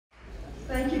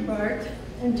Thank you, Bart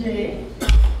and Jay,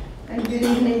 and good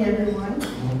evening, everyone.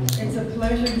 It's a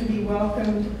pleasure to be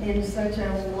welcomed in such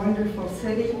a wonderful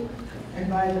city and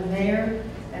by the mayor,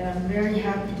 and I'm very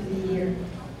happy to be here.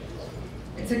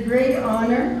 It's a great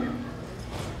honor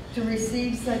to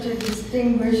receive such a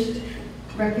distinguished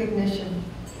recognition.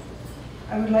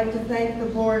 I would like to thank the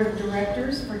board of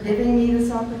directors for giving me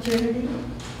this opportunity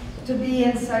to be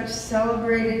in such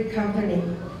celebrated company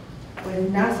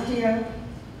with Nastya,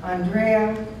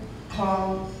 Andrea,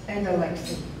 Paul, and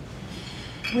Alexei.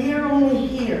 We are only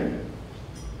here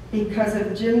because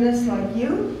of gymnasts like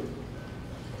you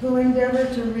who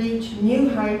endeavor to reach new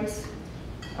heights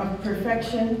of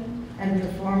perfection and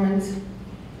performance,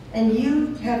 and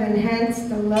you have enhanced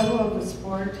the level of the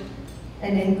sport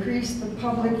and increased the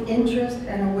public interest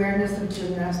and awareness of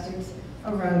gymnastics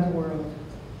around the world.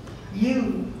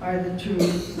 You are the true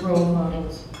role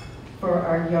models for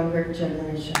our younger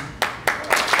generation.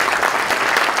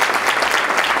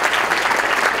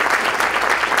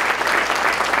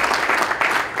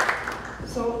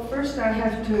 So first I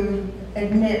have to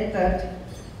admit that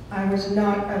I was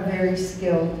not a very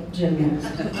skilled gymnast.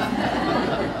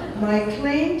 My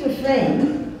claim to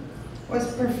fame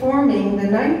was performing the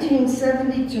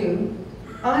 1972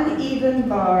 uneven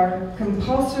bar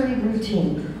compulsory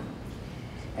routine.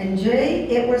 And Jay,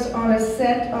 it was on a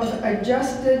set of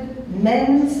adjusted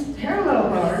men's parallel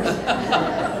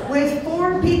bars with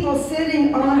 4 people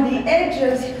sitting on the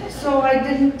edges so I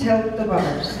didn't tilt the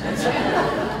bars.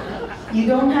 You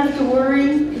don't have to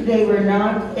worry, they were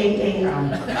not AAI.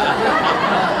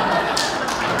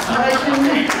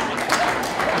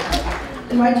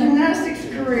 My gymnastics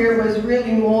career was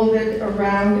really molded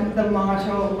around the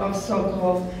motto of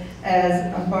Sokol,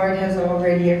 as Bart has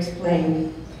already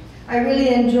explained. I really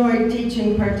enjoyed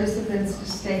teaching participants to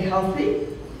stay healthy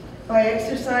by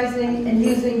exercising and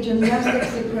using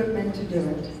gymnastics equipment to do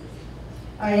it.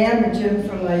 I am a Gym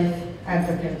for Life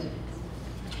advocate.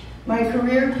 My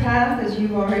career path, as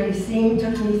you've already seen,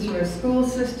 took me through a school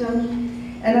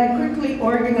system, and I quickly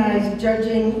organized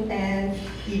judging and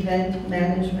event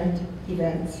management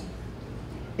events.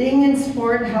 Being in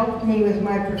sport helped me with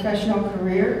my professional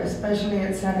career, especially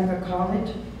at Seneca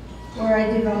College, where I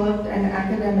developed an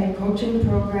academic coaching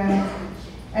program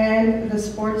and the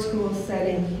sports school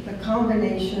setting. The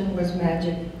combination was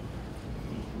magic.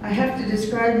 I have to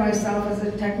describe myself as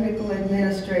a technical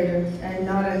administrator and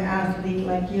not an athlete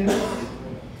like you.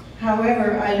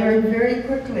 However, I learned very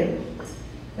quickly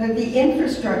that the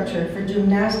infrastructure for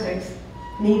gymnastics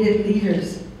needed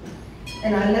leaders,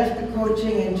 and I left the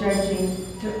coaching and judging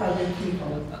to other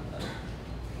people.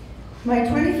 My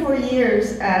 24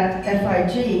 years at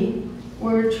FIG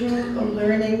were a true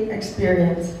learning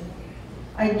experience.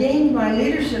 I gained my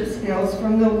leadership skills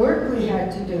from the work we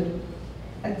had to do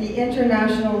at the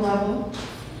international level,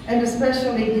 and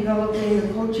especially developing the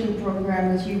coaching program,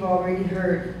 as you've already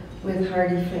heard, with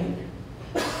Hardy Fink.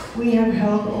 We have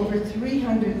held over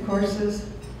 300 courses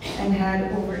and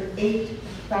had over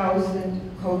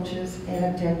 8,000 coaches in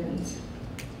attendance.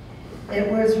 It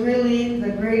was really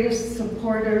the greatest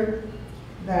supporter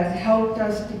that helped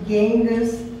us to gain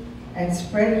this and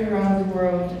spread it around the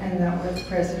world, and that was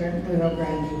President Bruno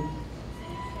Grandi.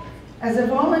 As a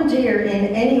volunteer in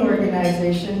any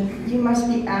organization, you must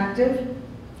be active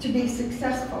to be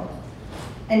successful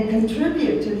and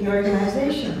contribute to the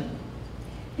organization.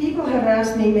 People have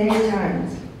asked me many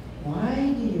times, why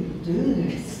do you do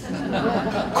this?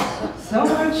 So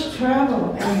much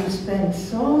travel and you spend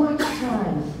so much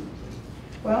time.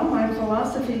 Well, my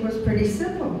philosophy was pretty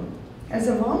simple. As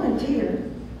a volunteer,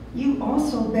 you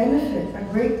also benefit a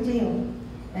great deal,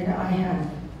 and I have.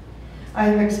 I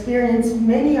have experienced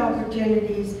many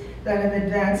opportunities that have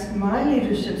advanced my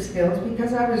leadership skills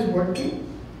because I was working,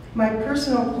 my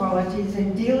personal qualities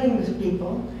in dealing with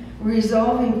people,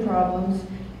 resolving problems,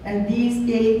 and these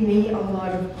gave me a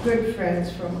lot of good friends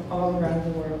from all around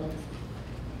the world.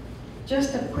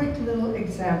 Just a quick little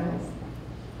example.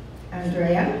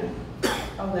 Andrea,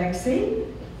 Alexei,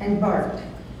 and Bart.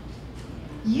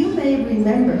 You may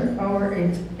remember our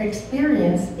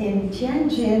experience in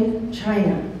Tianjin,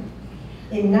 China,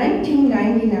 in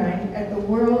 1999 at the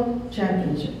World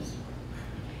Championships.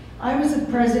 I was the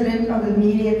president of the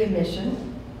Media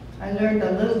Commission. I learned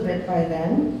a little bit by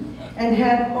then, and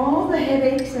had all the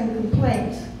headaches and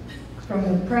complaints from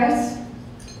the press,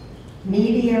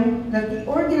 media, that the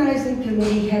organizing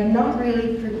committee had not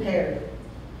really prepared.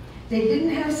 They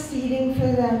didn't have seating for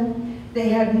them, they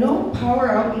had no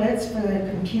power outlets for their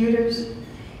computers,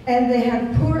 and they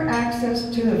had poor access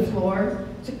to the floor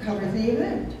to cover the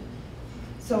event.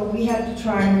 So we had to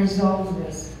try and resolve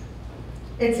this.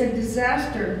 It's a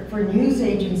disaster for news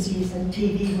agencies and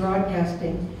TV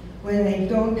broadcasting when they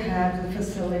don't have the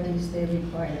facilities they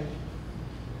require.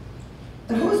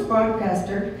 The host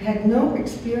broadcaster had no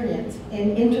experience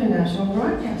in international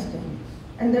broadcasting,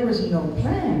 and there was no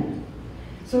plan.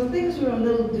 So things were a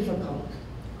little difficult.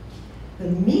 The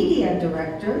media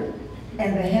director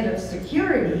and the head of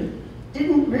security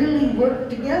didn't really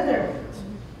work together.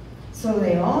 So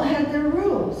they all had their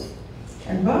rules.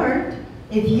 And Bart,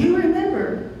 if you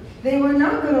remember, they were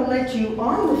not going to let you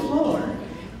on the floor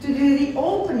to do the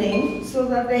opening so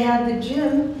that they had the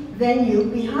gym venue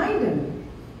behind them.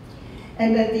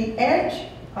 And at the edge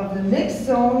of the mixed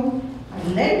zone, I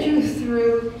led you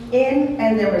through in,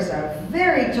 and there was a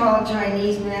very tall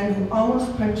Chinese man who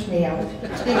almost punched me out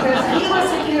because he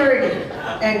was security,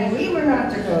 and we were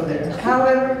not to go there.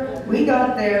 However, we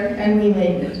got there and we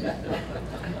made it.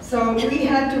 So we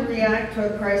had to react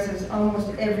to a crisis almost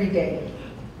every day.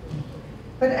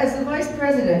 But as the vice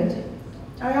president,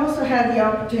 I also had the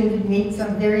opportunity to meet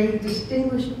some very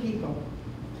distinguished people.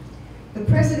 The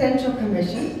Presidential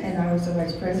Commission, and I was the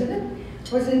vice president,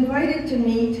 was invited to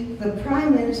meet the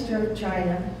Prime Minister of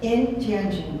China in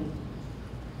Tianjin.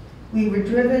 We were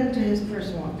driven to his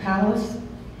personal palace,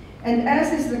 and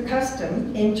as is the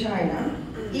custom in China,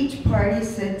 each party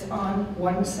sits on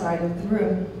one side of the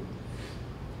room.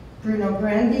 Bruno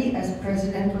Grandi, as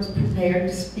president, was prepared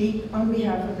to speak on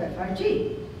behalf of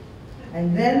FIG.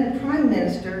 And then the Prime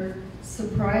Minister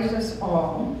surprised us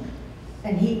all,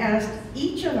 and he asked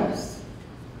each of us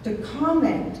to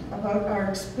comment about our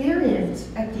experience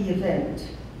at the event.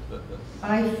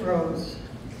 I froze.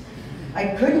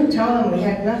 I couldn't tell him we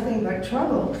had nothing but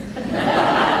trouble. So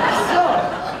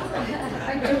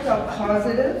I took a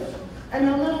positive and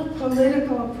a little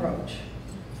political approach.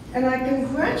 And I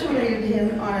congratulated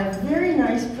him on a very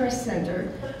nice press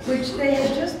center, which they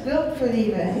had just built for the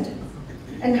event,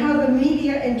 and how the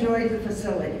media enjoyed the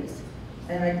facilities.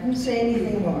 And I didn't say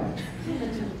anything more.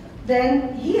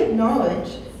 Then he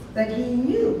acknowledged that he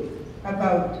knew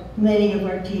about many of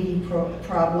our TV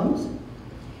problems.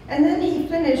 And then he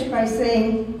finished by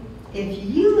saying, if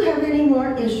you have any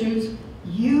more issues,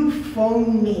 you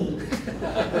phone me.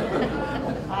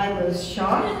 I was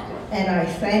shocked, and I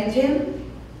thanked him,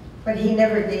 but he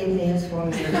never gave me his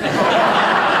phone number.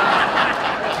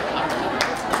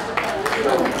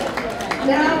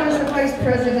 Now, as the vice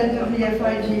president of the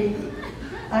FIG,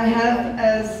 I have,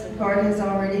 as Bart has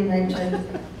already mentioned,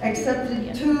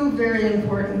 accepted two very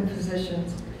important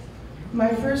positions. My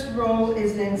first role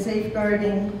is in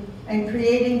safeguarding and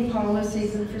creating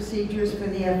policies and procedures for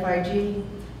the FIG,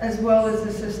 as well as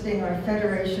assisting our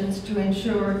federations to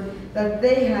ensure that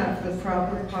they have the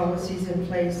proper policies in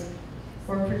place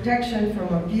for protection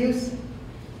from abuse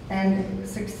and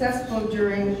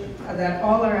that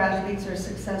all our athletes are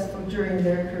successful during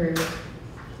their careers.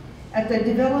 At the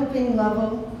developing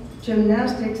level,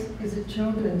 gymnastics is a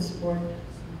children's sport,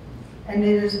 and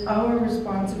it is our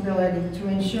responsibility to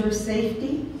ensure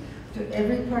safety to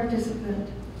every participant,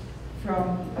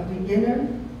 from a beginner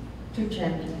to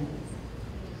champion.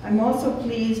 I'm also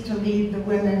pleased to lead the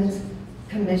Women's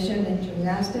Commission in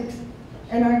Gymnastics,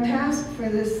 and our task for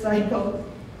this cycle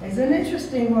is an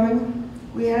interesting one.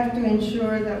 We have to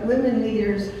ensure that women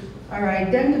leaders are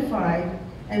identified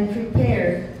and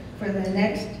prepared for the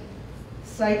next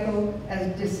cycle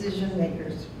as decision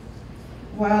makers.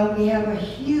 While we have a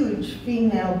huge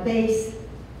female base,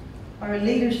 our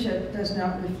leadership does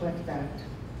not reflect that.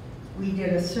 We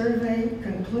did a survey,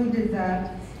 concluded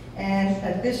that, and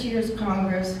at this year's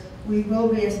Congress, we will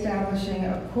be establishing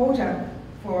a quota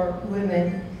for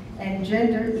women and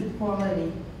gender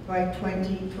equality by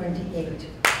 2028.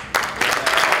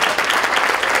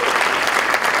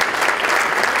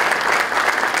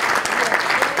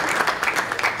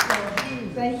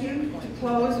 Thank you. To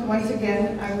close, once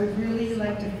again, I would really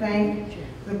like to thank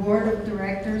the Board of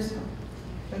Directors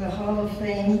for the Hall of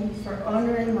Fame for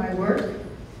honoring my work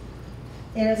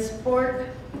in a sport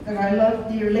that I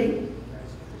love dearly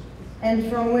and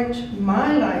from which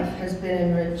my life has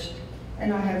been enriched,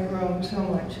 and I have grown so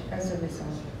much as a result.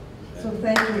 So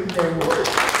thank you very much.